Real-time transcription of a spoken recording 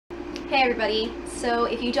Hey everybody, so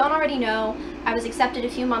if you don't already know, I was accepted a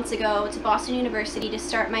few months ago to Boston University to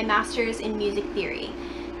start my master's in music theory.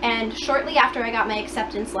 And shortly after I got my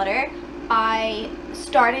acceptance letter, I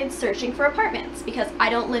started searching for apartments because I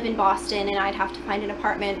don't live in Boston and I'd have to find an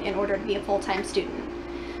apartment in order to be a full-time student.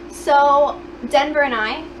 So Denver and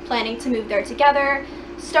I, planning to move there together,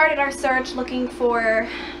 started our search looking for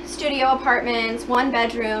studio apartments,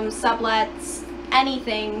 one-bedroom, sublets,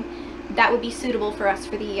 anything that would be suitable for us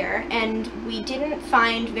for the year, and we didn't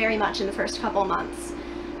find very much in the first couple months.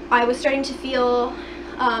 I was starting to feel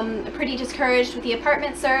pretty discouraged with the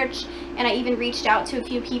apartment search, and I even reached out to a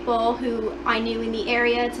few people who I knew in the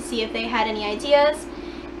area to see if they had any ideas,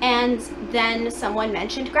 and then someone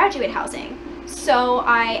mentioned graduate housing. So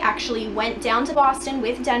I actually went down to Boston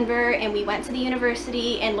with Denver, and we went to the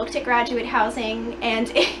university and looked at graduate housing,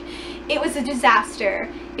 and it was a disaster.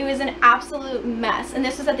 It was an absolute mess, and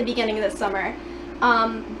this was at the beginning of the summer.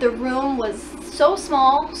 The room was so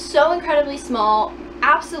small, so incredibly small,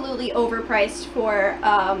 absolutely overpriced for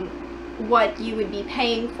what you would be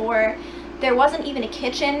paying for. There wasn't even a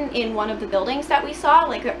kitchen in one of the buildings that we saw,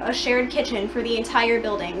 like a shared kitchen for the entire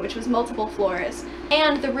building, which was multiple floors.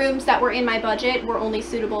 And the rooms that were in my budget were only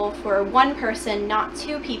suitable for one person, not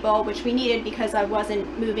two people, which we needed because I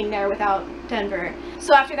wasn't moving there without Denver.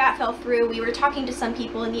 So after that fell through, we were talking to some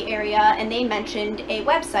people in the area and they mentioned a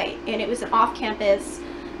website, and it was an off-campus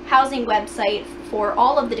housing website for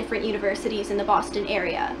all of the different universities in the Boston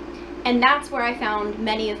area. And that's where I found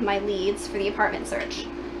many of my leads for the apartment search.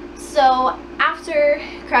 So after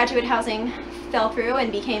graduate housing fell through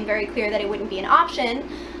and became very clear that it wouldn't be an option,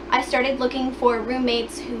 I started looking for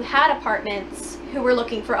roommates who had apartments who were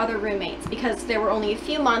looking for other roommates because there were only a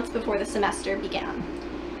few months before the semester began.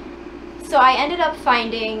 So I ended up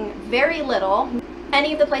finding very little.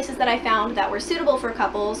 Any of the places that I found that were suitable for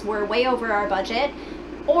couples were way over our budget,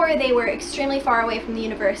 or they were extremely far away from the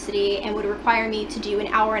university and would require me to do an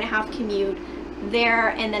hour-and-a-half commute there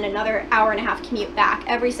and then another hour-and-a-half commute back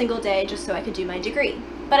every single day just so I could do my degree.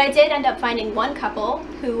 But I did end up finding one couple,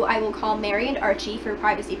 who I will call Mary and Archie for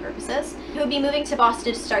privacy purposes, who would be moving to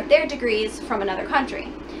Boston to start their degrees from another country.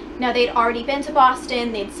 Now, they'd already been to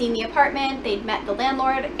Boston, they'd seen the apartment, they'd met the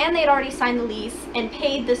landlord, and they'd already signed the lease and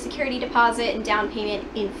paid the security deposit and down payment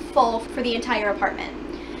in full for the entire apartment.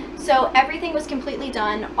 So everything was completely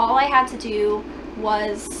done. All I had to do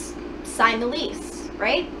was sign the lease,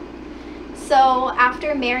 right? So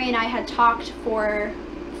after Mary and I had talked for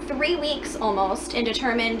 3 weeks almost and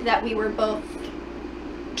determined that we were both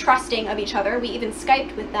trusting of each other, we even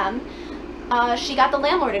Skyped with them, she got the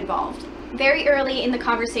landlord involved. Very early in the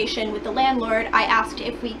conversation with the landlord, I asked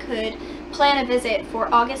if we could plan a visit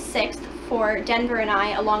for August 6th for Denver and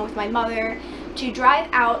I, along with my mother, to drive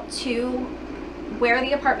out to where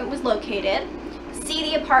the apartment was located,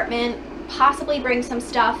 see the apartment, possibly bring some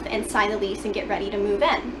stuff and sign the lease and get ready to move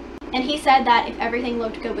in. And he said that if everything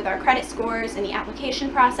looked good with our credit scores and the application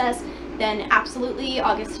process, then absolutely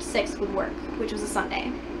August 6th would work, which was a Sunday.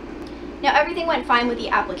 Now, everything went fine with the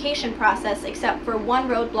application process except for one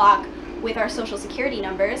roadblock with our social security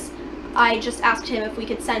numbers. I just asked him if we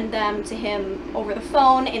could send them to him over the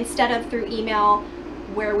phone instead of through email,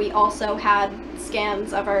 where we also had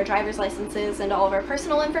scans of our driver's licenses and all of our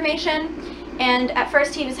personal information. And at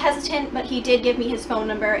first he was hesitant, but he did give me his phone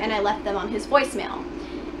number and I left them on his voicemail.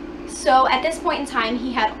 So at this point in time,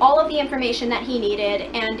 he had all of the information that he needed,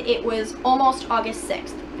 and it was almost August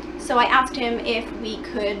 6th. So I asked him if we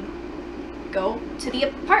could go to the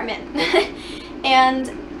apartment.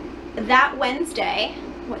 And that Wednesday,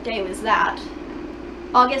 what day was that?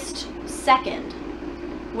 August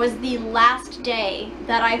 2nd was the last day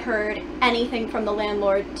that I heard anything from the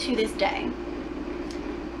landlord to this day.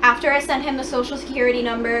 After I sent him the social security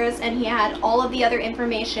numbers and he had all of the other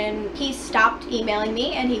information, he stopped emailing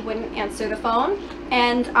me and he wouldn't answer the phone,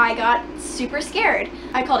 and I got super scared.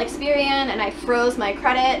 I called Experian and I froze my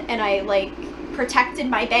credit and I protected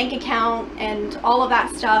my bank account and all of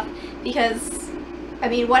that stuff because, I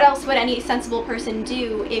mean, what else would any sensible person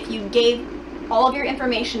do if you gave all of your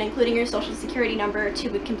information, including your social security number,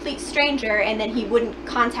 to a complete stranger and then he wouldn't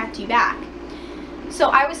contact you back? So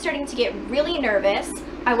I was starting to get really nervous.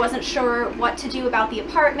 I wasn't sure what to do about the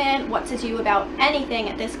apartment, what to do about anything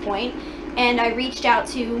at this point, and I reached out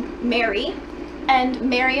to Mary, and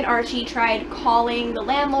Mary and Archie tried calling the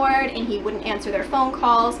landlord and he wouldn't answer their phone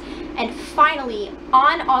calls, and finally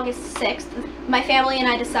on August 6th, my family and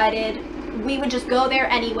I decided we would just go there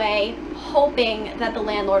anyway, hoping that the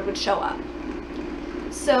landlord would show up.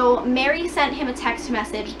 So Mary sent him a text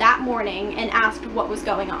message that morning and asked what was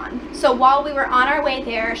going on. So while we were on our way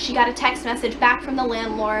there, she got a text message back from the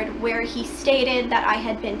landlord where he stated that I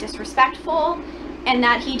had been disrespectful and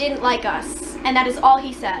that he didn't like us, and that is all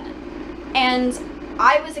he said. And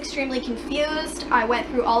I was extremely confused. I went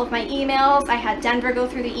through all of my emails. I had Denver go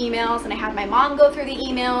through the emails, and I had my mom go through the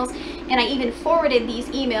emails, and I even forwarded these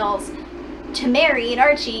emails to Mary and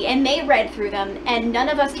Archie, and they read through them, and none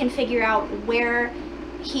of us can figure out where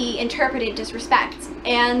he interpreted disrespect.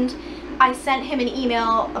 And I sent him an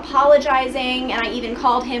email apologizing, and I even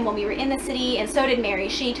called him when we were in the city, and so did Mary.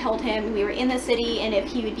 She told him we were in the city and if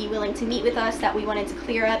he would be willing to meet with us, that we wanted to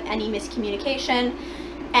clear up any miscommunication,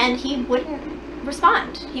 and he wouldn't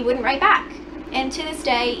respond. He wouldn't write back. And to this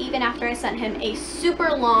day, even after I sent him a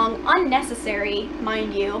super long, unnecessary,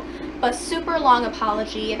 mind you, but super long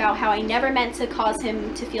apology about how I never meant to cause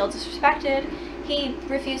him to feel disrespected, he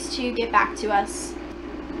refused to get back to us.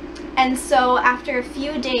 And so after a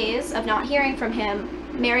few days of not hearing from him,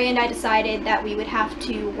 Mary and I decided that we would have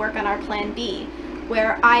to work on our plan B,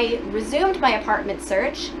 where I resumed my apartment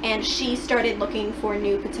search and she started looking for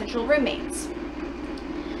new potential roommates.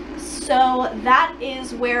 So that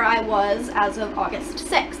is where I was as of August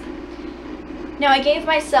 6th. Now, I gave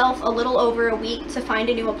myself a little over a week to find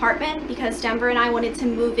a new apartment because Denver and I wanted to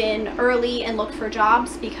move in early and look for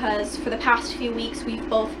jobs, because for the past few weeks we've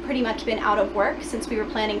both pretty much been out of work since we were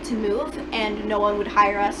planning to move and no one would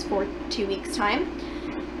hire us for 2 weeks' time.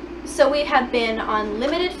 So we have been on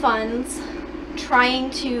limited funds trying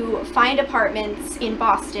to find apartments in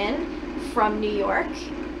Boston from New York,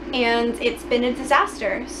 and it's been a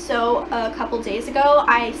disaster. So a couple days ago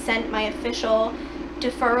I sent my official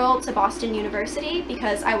deferral to Boston University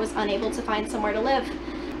because I was unable to find somewhere to live.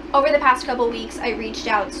 Over the past couple weeks, I reached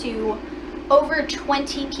out to over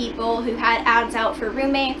 20 people who had ads out for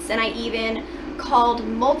roommates, and I even called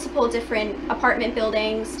multiple different apartment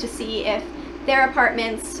buildings to see if their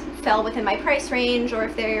apartments fell within my price range or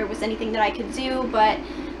if there was anything that I could do. But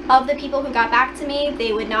of the people who got back to me,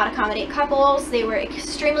 they would not accommodate couples, they were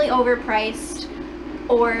extremely overpriced,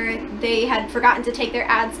 or they had forgotten to take their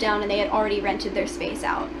ads down and they had already rented their space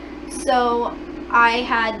out. So I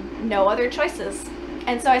had no other choices.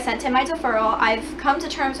 And so I sent him my deferral. I've come to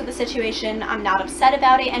terms with the situation. I'm not upset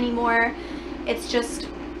about it anymore. It's just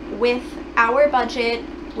with our budget,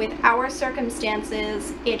 with our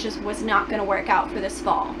circumstances, it just was not going to work out for this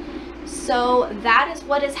fall. So that is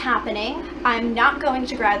what is happening. I'm not going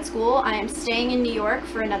to grad school. I am staying in New York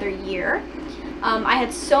for another year. I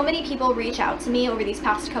had so many people reach out to me over these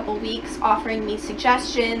past couple weeks offering me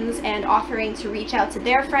suggestions and offering to reach out to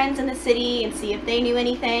their friends in the city and see if they knew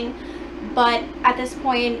anything. But at this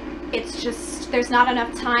point, it's just, there's not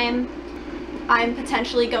enough time. I'm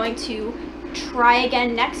potentially going to try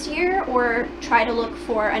again next year or try to look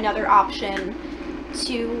for another option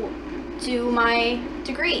to do my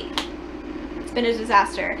degree. It's been a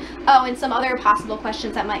disaster. Oh, and some other possible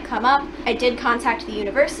questions that might come up. I did contact the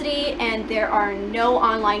university and there are no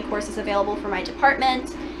online courses available for my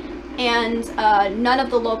department, and none of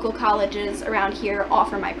the local colleges around here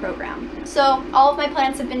offer my program. So all of my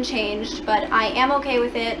plans have been changed, but I am okay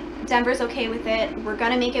with it. Denver's okay with it. We're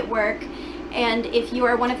gonna make it work. And if you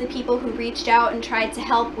are one of the people who reached out and tried to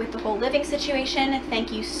help with the whole living situation,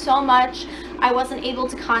 thank you so much. I wasn't able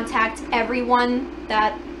to contact everyone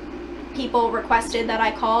that people requested that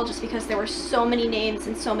I call just because there were so many names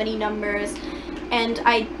and so many numbers, and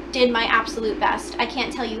I did my absolute best. I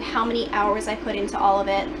can't tell you how many hours I put into all of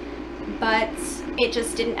it, but it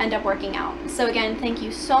just didn't end up working out. So again, thank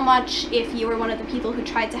you so much if you were one of the people who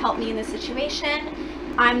tried to help me in this situation.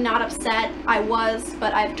 I'm not upset. I was,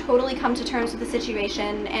 but I've totally come to terms with the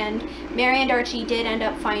situation, and Mary and Archie did end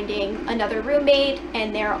up finding another roommate,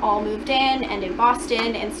 and they're all moved in and in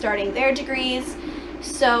Boston and starting their degrees.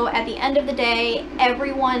 So at the end of the day,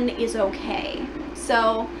 everyone is okay.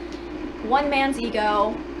 So one man's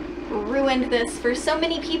ego ruined this for so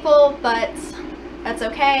many people, but that's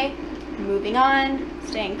okay. Moving on,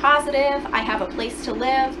 staying positive. I have a place to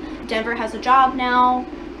live. Denver has a job now.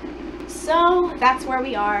 So that's where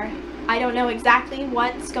we are. I don't know exactly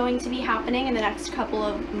what's going to be happening in the next couple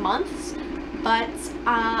of months, but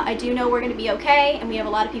I do know we're going to be okay, and we have a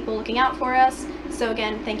lot of people looking out for us. So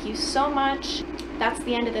again, thank you so much. That's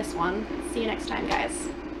the end of this one. See you next time, guys.